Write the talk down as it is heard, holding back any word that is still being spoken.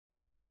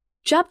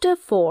Chapter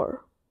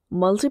 4.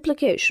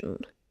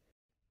 Multiplication.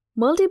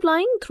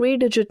 Multiplying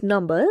 3-digit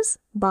numbers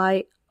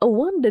by a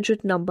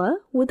 1-digit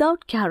number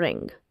without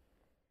carrying.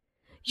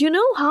 You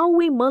know how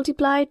we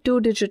multiply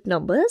 2-digit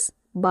numbers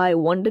by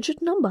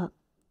 1-digit number?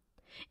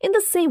 In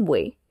the same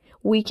way,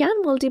 we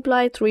can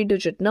multiply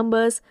 3-digit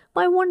numbers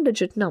by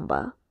 1-digit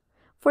number.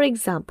 For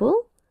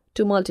example,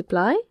 to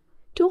multiply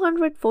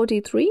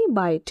 243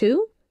 by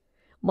 2,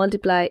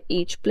 multiply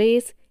each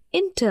place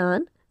in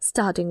turn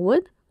starting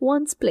with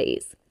ones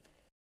place.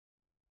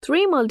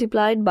 3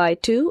 multiplied by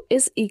 2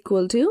 is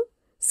equal to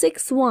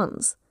 6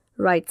 ones.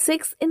 Write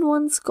 6 in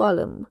ones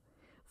column.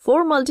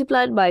 4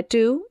 multiplied by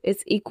 2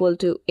 is equal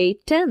to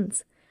 8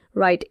 tens.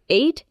 Write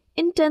 8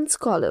 in tens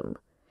column.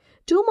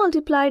 2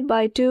 multiplied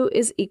by 2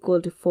 is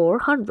equal to 4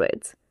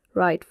 hundreds.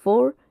 Write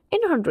 4 in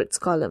hundreds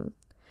column.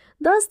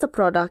 Thus the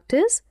product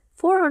is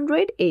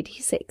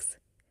 486.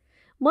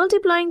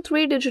 Multiplying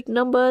 3-digit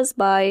numbers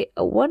by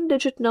a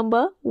 1-digit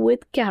number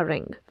with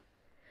carrying.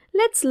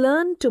 Let's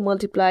learn to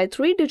multiply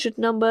 3-digit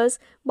numbers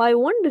by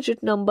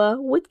 1-digit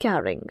number with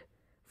carrying.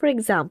 For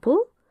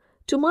example,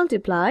 to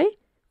multiply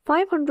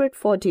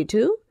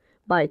 542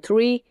 by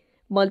 3,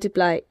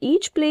 multiply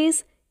each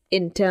place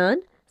in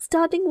turn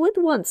starting with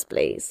ones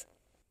place.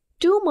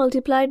 2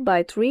 multiplied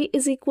by 3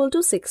 is equal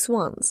to 6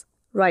 ones.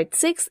 Write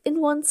 6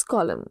 in ones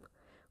column.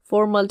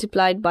 4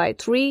 multiplied by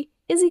 3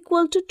 is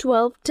equal to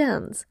 12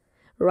 tens.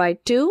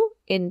 Write 2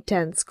 in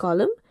tens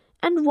column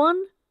and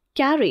 1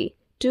 carry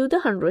to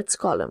the hundreds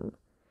column.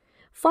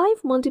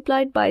 5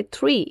 multiplied by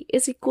 3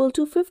 is equal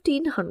to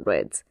 15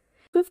 hundreds.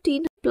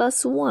 15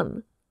 plus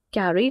 1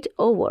 carried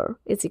over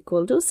is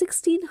equal to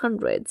 16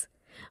 hundreds.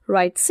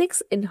 Write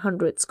 6 in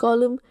hundreds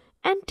column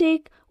and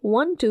take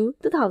 1 to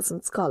the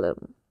thousands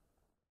column.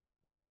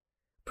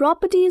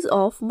 Properties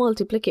of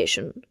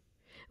multiplication.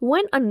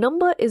 When a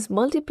number is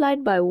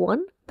multiplied by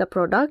 1, the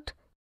product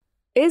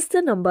is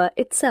the number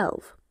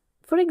itself.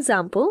 For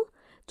example,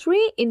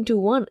 3 into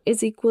 1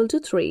 is equal to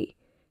 3.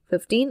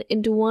 15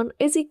 into 1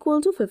 is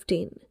equal to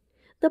 15.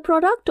 The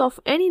product of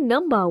any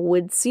number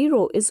with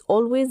 0 is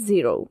always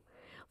 0.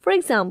 For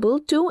example,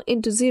 2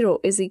 into 0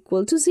 is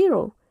equal to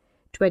 0.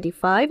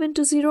 25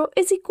 into 0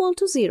 is equal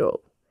to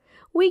 0.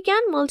 We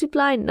can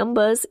multiply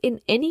numbers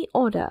in any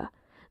order.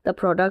 The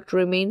product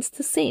remains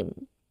the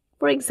same.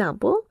 For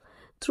example,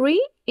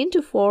 3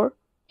 into 4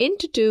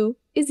 into 2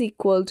 is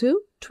equal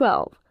to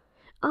 12.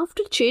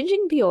 After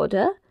changing the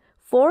order,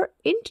 4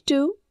 into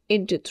 2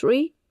 into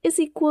 3 is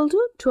equal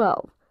to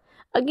 12.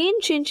 Again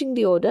changing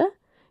the order,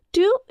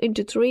 2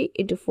 into 3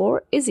 into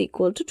 4 is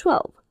equal to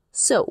 12.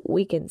 So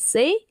we can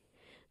say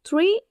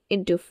 3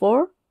 into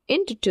 4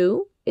 into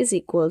 2 is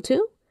equal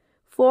to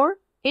 4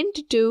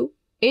 into 2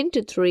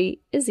 into 3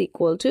 is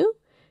equal to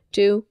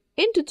 2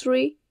 into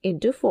 3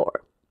 into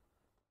 4.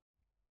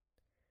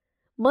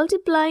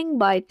 Multiplying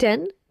by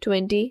 10,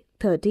 20,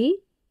 30,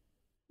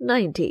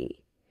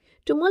 90.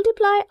 To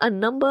multiply a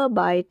number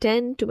by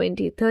 10,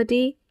 20,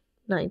 30,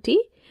 90,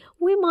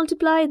 we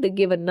multiply the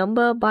given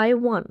number by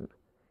 1,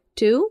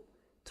 2,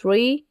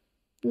 3,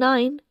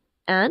 9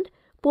 and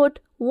put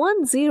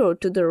 1 0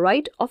 to the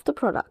right of the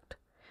product.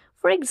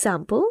 For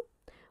example,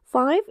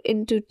 5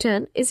 into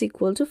 10 is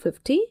equal to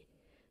 50,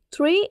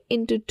 3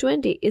 into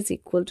 20 is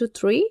equal to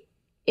 3,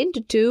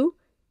 into 2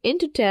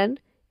 into 10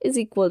 is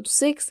equal to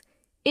 6,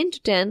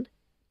 into 10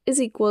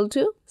 is equal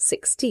to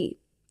 60.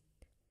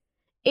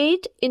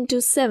 8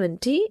 into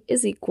 70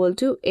 is equal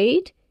to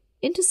 8,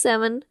 into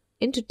 7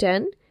 into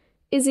 10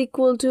 is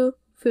equal to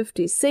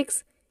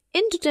 56,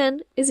 into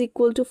 10 is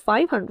equal to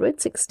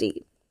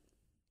 560.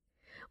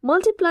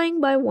 Multiplying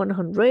by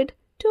 100,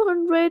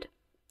 200,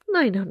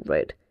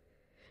 900.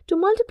 To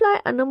multiply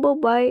a number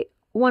by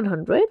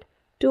 100,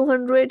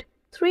 200,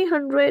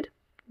 300,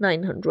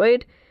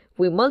 900,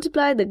 we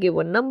multiply the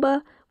given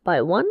number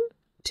by 1,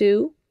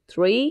 2,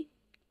 3,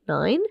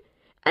 9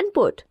 and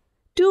put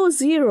 2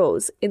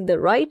 zeros in the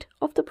right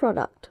of the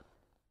product.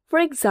 For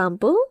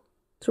example,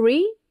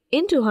 3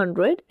 into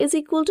 100 is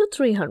equal to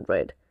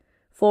 300.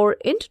 4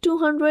 into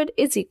 200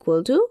 is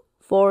equal to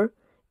 4.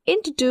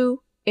 Into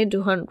 2 into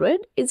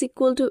 100 is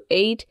equal to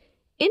 8.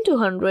 Into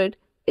 100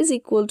 is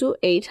equal to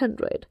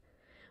 800.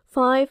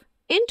 5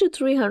 into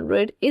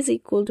 300 is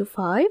equal to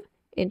 5.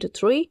 Into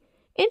 3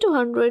 into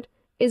 100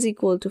 is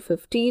equal to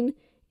 15.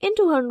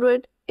 Into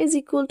 100 is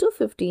equal to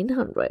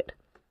 1500.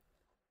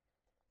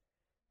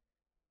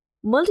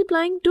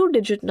 Multiplying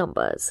 2-digit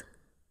numbers.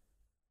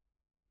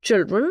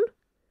 Children,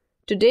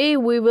 today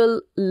we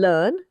will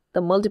learn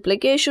the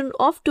multiplication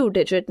of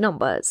 2-digit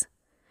numbers.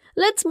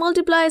 Let's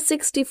multiply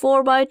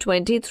 64 by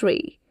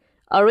 23.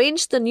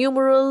 Arrange the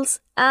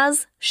numerals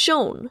as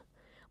shown.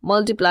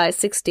 Multiply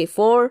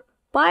 64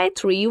 by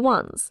 3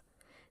 ones.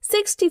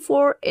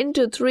 64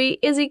 into 3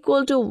 is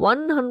equal to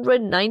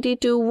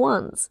 192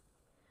 ones.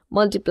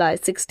 Multiply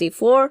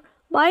 64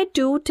 by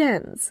 2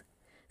 tens.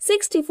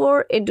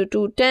 64 into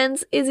 2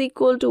 tens is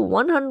equal to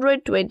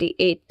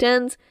 128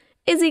 tens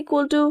is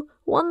equal to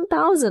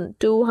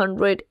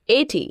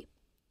 1280.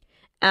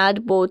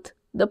 Add both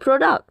the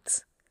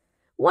products.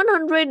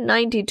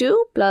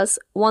 192 plus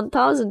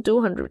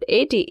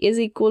 1280 is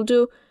equal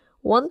to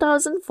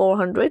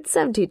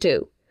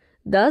 1472.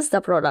 Thus,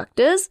 the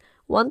product is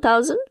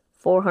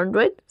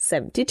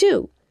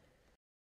 1472.